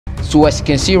So as you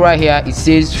can see right here, it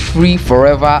says free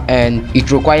forever and it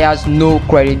requires no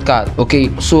credit card. Okay,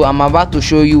 so I'm about to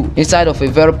show you inside of a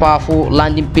very powerful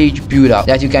landing page builder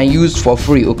that you can use for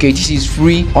free. Okay, this is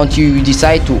free until you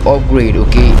decide to upgrade.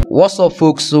 Okay, what's up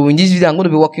folks? So in this video I'm going to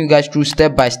be walking you guys through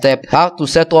step by step how to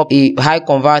set up a high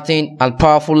converting and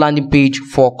powerful landing page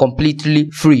for completely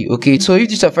free. Okay, so if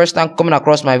this is your first time coming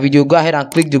across my video, go ahead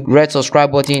and click the red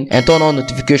subscribe button and turn on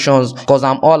notifications, because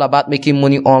I'm all about making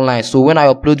money online. So when I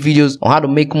upload videos on how to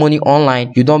make money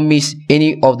online, you don't miss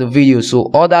any of the videos.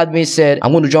 So all that being said,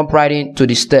 I'm going to jump right into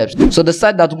the steps. So the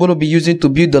site that we're going to be using to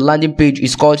build the landing page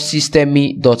is called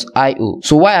systeme.io.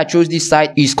 So why I chose this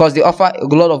site is because they offer a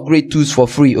lot of great tools for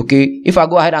free. Okay, if I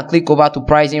go ahead and click over to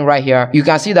pricing right here, you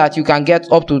can see that you can get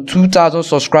up to 2,000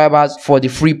 subscribers for the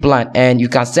free plan, and you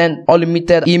can send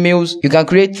unlimited emails. You can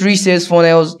create 3 sales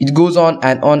funnels. It goes on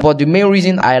and on. But the main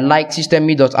reason I like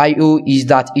systeme.io is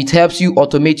that it helps you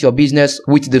automate your business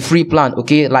with the free plan.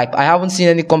 Okay, like I haven't seen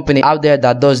any company out there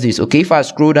that does this. Okay, if I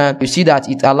scroll down, you see that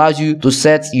it allows you to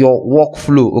set your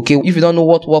workflow. Okay, if you don't know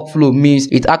what workflow means,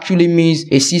 it actually means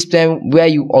a system where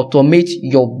you automate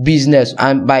your business,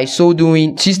 and by so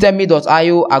doing,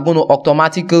 systeme.io are going to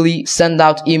automatically send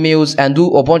out emails and do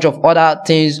a bunch of other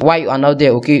things while you are not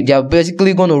there. Okay, they are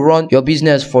basically going to run your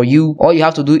business for you. All you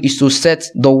have to do is to set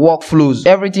the workflows.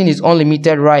 Everything is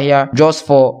unlimited right here, just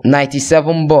for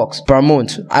 97 bucks per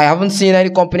month. I haven't seen any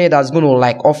company that's going to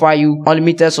like offer you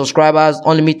unlimited subscribers,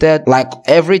 unlimited like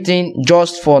everything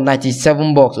just for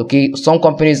 97 bucks. Okay, some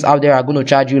companies out there are going to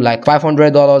charge you like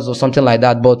 $500 or something like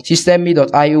that, but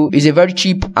systeme.io is a very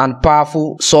cheap and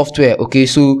powerful software. Okay,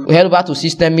 so head over to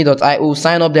systeme.io,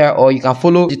 sign up there, or you can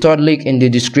follow the third link in the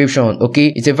description.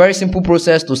 Okay, it's a very simple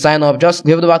process to sign up. Just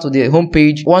head over to the home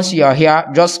page. Once you are here,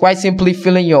 just quite simply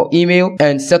fill in your email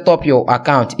and set up your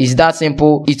account. It's that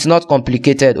simple. It's not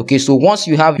complicated. Okay, so once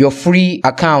you have your free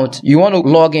account, you want to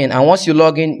log in, and once you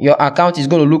log in, your account is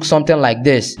going to look something like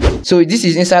this. So this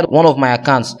is inside one of my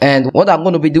accounts, and what I'm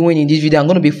going to be doing in this video, I'm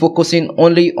going to be focusing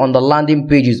only on the landing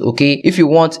pages. Okay, if you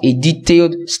want a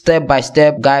detailed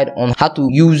step-by-step guide on how to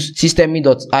use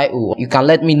systeme.io, you can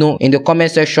let me know in the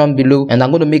comment section below, and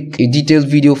I'm going to make a detailed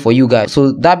video for you guys.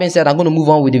 So that being said, I'm going to move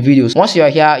on with the videos. Once you are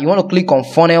here, you want to click on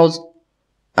funnels,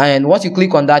 and once you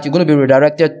click on that, you're going to be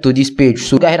redirected to this page.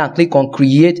 So go ahead and click on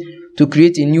create to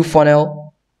create a new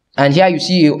funnel, and here you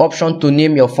see an option to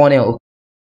name your funnel,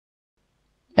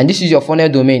 and this is your funnel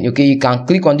domain. Okay, you can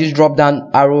click on this drop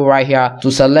down arrow right here to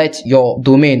select your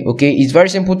domain. Okay, it's very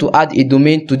simple to add a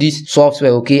domain to this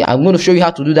software. Okay, I'm going to show you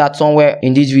how to do that somewhere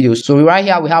in this video. So right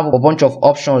here we have a bunch of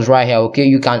options right here. Okay,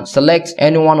 you can select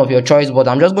any one of your choice, but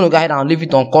I'm just going to go ahead and leave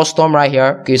it on custom right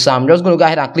here. Okay, so I'm just going to go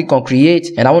ahead and click on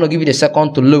create, and I want to give it a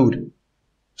second to load.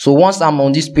 So once I'm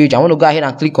on this page, I want to go ahead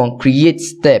and click on create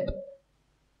step,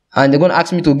 and they're going to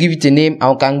ask me to give it a name.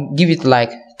 I can give it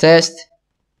like test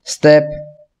step,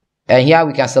 and here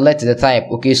we can select the type.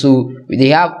 Okay, so they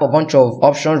have a bunch of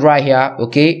options right here.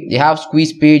 Okay, they have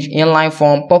squeeze page, inline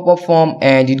form, pop-up form,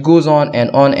 and it goes on and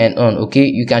on and on. Okay,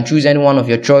 you can choose any one of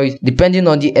your choice depending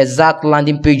on the exact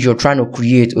landing page you're trying to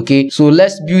create. Okay, so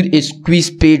let's build a squeeze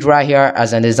page right here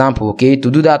as an example. Okay, to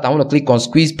do that, I want to click on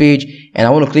squeeze page, and I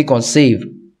want to click on save.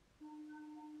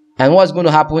 And what's going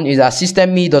to happen is that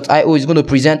systeme.io is going to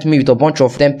present me with a bunch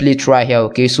of templates right here.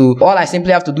 Okay, so all I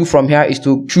simply have to do from here is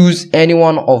to choose any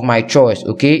one of my choice.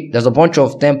 Okay, there's a bunch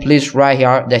of templates right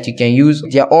here that you can use.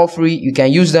 They're all free, you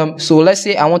can use them. So let's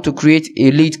say I want to create a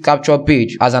lead capture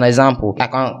page as an example. I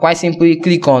can quite simply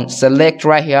click on select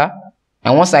right here,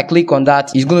 and once I click on that,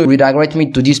 it's going to redirect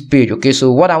me to this page. Okay,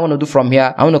 so what I want to do from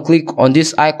here, I want to click on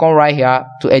this icon right here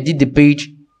to edit the page,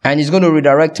 and it's going to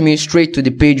redirect me straight to the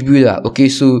page builder. Okay,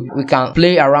 so we can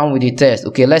play around with the text.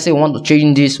 Okay, let's say we want to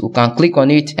change this, we can click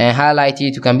on it and highlight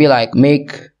it. You can be like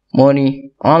make money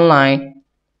online.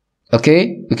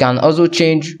 Okay, we can also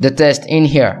change the text in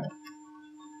here.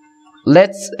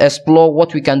 Let's explore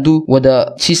what we can do with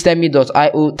the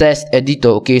systeme.io text editor.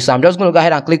 Okay, so I'm just going to go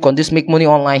ahead and click on this make money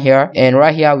online here, and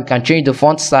right here we can change the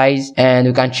font size, and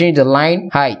we can change the line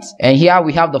height, and here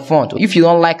we have the font. If you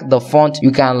don't like the font, you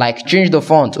can like change the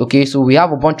font. Okay, so we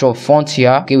have a bunch of fonts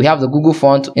here. Okay, we have the Google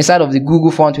font. Inside of the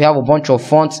Google font, we have a bunch of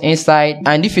fonts inside,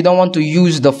 and if you don't want to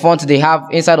use the font they have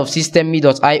inside of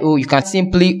systeme.io, you can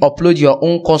simply upload your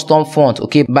own custom font.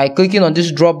 Okay, by clicking on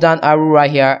this drop down arrow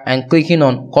right here and clicking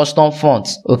on custom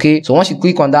fonts. Okay, so once you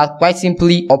click on that, quite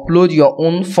simply upload your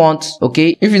own font.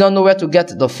 Okay, if you don't know where to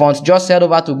get the font, just head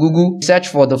over to Google, search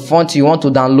for the font you want to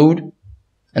download,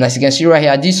 And as you can see right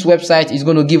here, this website is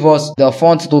going to give us the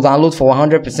font to download for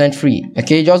 100% free.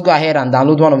 Okay, just go ahead and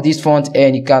download one of these fonts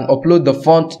and you can upload the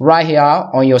font right here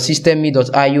on your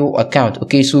systeme.io account.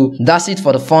 Okay, so that's it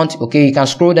for the font. Okay, you can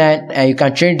scroll down and you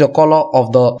can change the color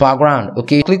of the background.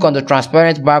 Okay, click on the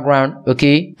transparent background.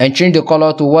 Okay, and change the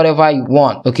color to whatever you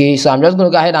want. Okay, so I'm just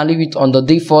going to go ahead and leave it on the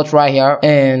default right here.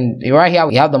 And right here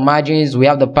we have the margins, we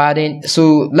have the padding.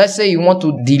 So let's say you want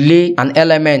to delay an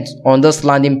element on this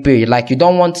landing page, like you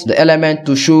don't want the element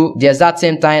to show the exact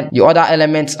same time the other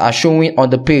elements are showing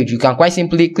on the page. You can quite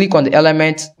simply click on the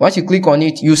element. Once you click on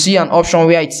it, you see an option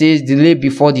where it says delay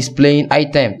before displaying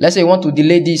item. Let's say you want to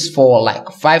delay this for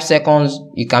like 5 seconds.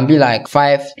 It can be like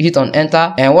 5. Hit on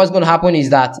enter, and what's going to happen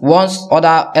is that once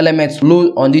other elements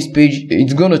load on this page,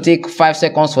 it's going to take 5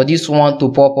 seconds for this one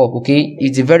to pop up. Okay,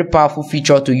 it's a very powerful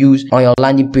feature to use on your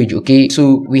landing page. Okay,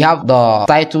 so we have the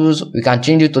titles. We can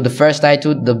change it to the first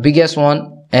title, the biggest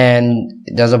one, and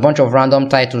there's a bunch of random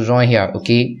titles on here.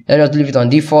 Okay, let's just leave it on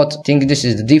default. I think this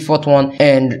is the default one,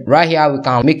 and right here we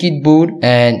can make it bold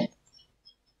and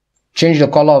change the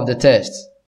color of the text.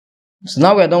 So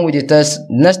now we are done with the test.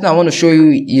 Next thing I want to show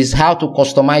you is how to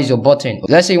customize your button.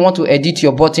 Let's say you want to edit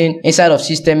your button inside of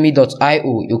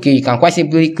systeme.io. Okay, you can quite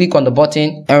simply click on the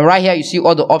button, and right here you see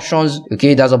all the options.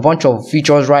 Okay, there's a bunch of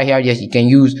features right here that you can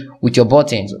use with your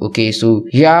buttons. Okay, so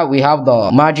here we have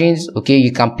the margins. Okay,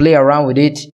 you can play around with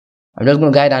it. I'm just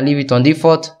going to go ahead and leave it on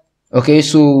default. Okay,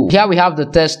 so here we have the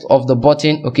text of the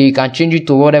button. Okay, you can change it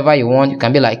to whatever you want. You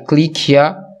can be like click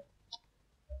here.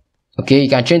 Okay, you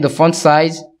can change the font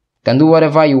size. You can do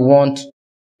whatever you want. You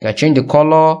can change the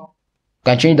color. You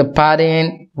can change the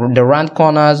padding, the round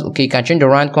corners. Okay, you can change the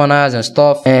round corners and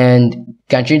stuff, and you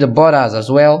can change the borders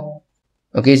as well.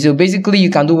 Okay, so basically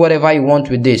you can do whatever you want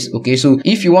with this. Okay, so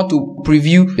if you want to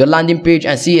preview your landing page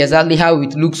and see exactly how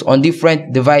it looks on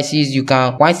different devices, you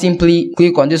can quite simply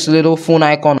click on this little phone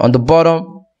icon on the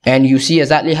bottom, and you see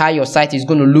exactly how your site is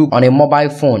going to look on a mobile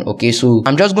phone. Okay, so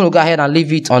I'm just going to go ahead and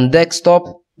leave it on desktop.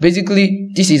 Basically,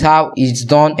 this is how it's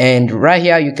done, and right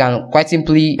here you can quite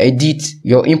simply edit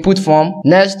your input form.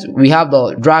 Next, we have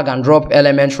the drag and drop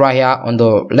element right here on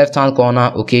the left hand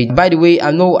corner. Okay, by the way,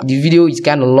 I know the video is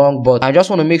kind of long, but I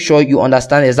just want to make sure you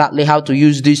understand exactly how to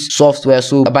use this software,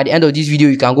 so by the end of this video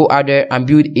you can go out there and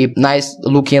build a nice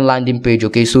looking landing page.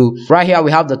 Okay, so right here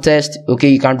we have the text. Okay,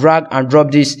 you can drag and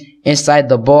drop this inside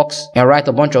the box and write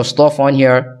a bunch of stuff on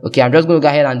here. Okay, I'm just going to go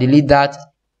ahead and delete that.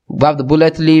 We have the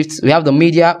bullet lists, we have the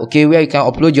media, okay, where you can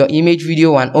upload your image,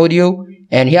 video, and audio,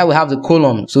 and here we have the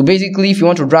column. So basically, if you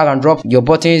want to drag and drop your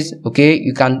buttons, okay,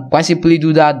 you can quite simply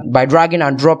do that by dragging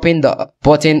and dropping the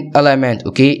button element.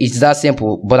 Okay, it's that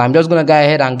simple. But I'm just gonna go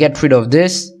ahead and get rid of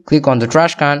this. Click on the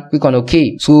trash can, click on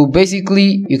OK. So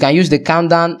basically, you can use the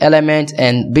countdown element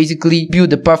and basically build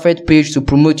the perfect page to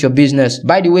promote your business.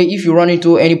 By the way, if you run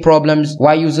into any problems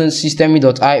while using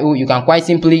systeme.io, you can quite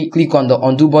simply click on the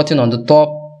undo button on the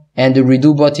top and the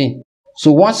redo button.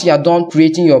 So once you are done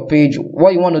creating your page,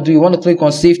 what you want to do, you want to click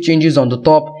on save changes on the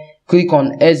top, click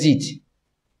on exit.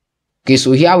 Okay,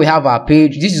 so here we have our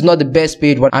page. This is not the best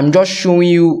page, but I'm just showing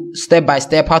you step by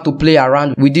step how to play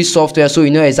around with this software so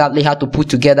you know exactly how to put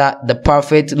together the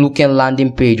perfect looking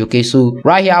landing page. Okay, so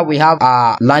right here we have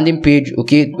our landing page.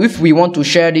 Okay, if we want to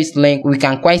share this link, we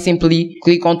can quite simply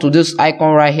click onto this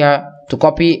icon right here to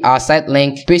copy our site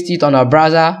link, paste it on our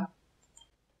browser.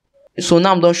 So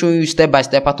now I'm done showing you step by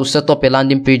step how to set up a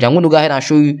landing page. I'm going to go ahead and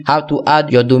show you how to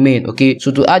add your domain. Okay,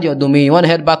 so to add your domain, you want to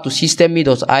head back to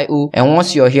systeme.io, and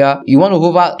once you're here, you want to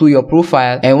hover to your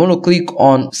profile and you want to click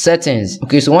on settings.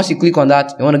 Okay, so once you click on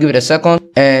that, you want to give it a second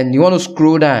and you want to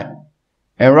scroll down,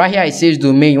 and right here it says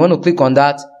domain. You want to click on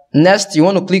that. Next, you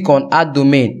want to click on add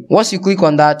domain. Once you click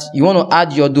on that, you want to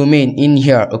add your domain in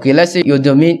here. Okay, let's say your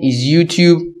domain is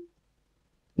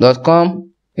youtube.com.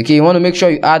 Okay, you want to make sure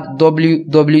you add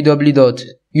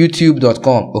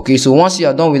www.youtube.com. okay, so once you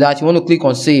are done with that, you want to click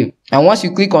on save, and once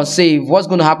you click on save, what's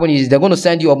going to happen is they're going to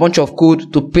send you a bunch of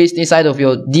code to paste inside of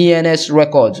your DNS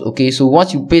records. Okay, so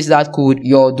once you paste that code,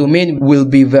 your domain will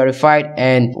be verified,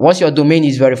 and once your domain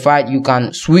is verified, you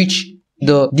can switch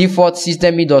the default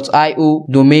systeme.io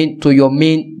domain to your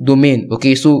main domain.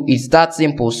 Okay, so it's that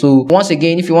simple. So once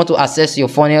again, if you want to access your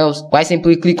funnels, quite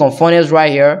simply click on funnels right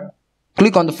here.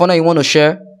 Click on the funnel you want to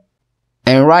share,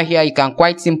 and right here you can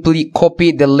quite simply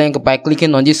copy the link by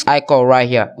clicking on this icon right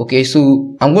here. Okay,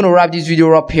 so I'm going to wrap this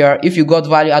video up here. If you got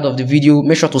value out of the video,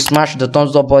 make sure to smash the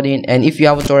thumbs up button, and if you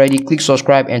haven't already, click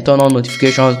subscribe and turn on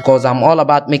notifications, because I'm all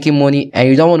about making money and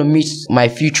you don't want to miss my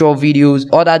future videos.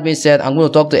 All that being said, I'm going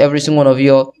to talk to every single one of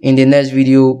you in the next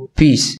video. Peace.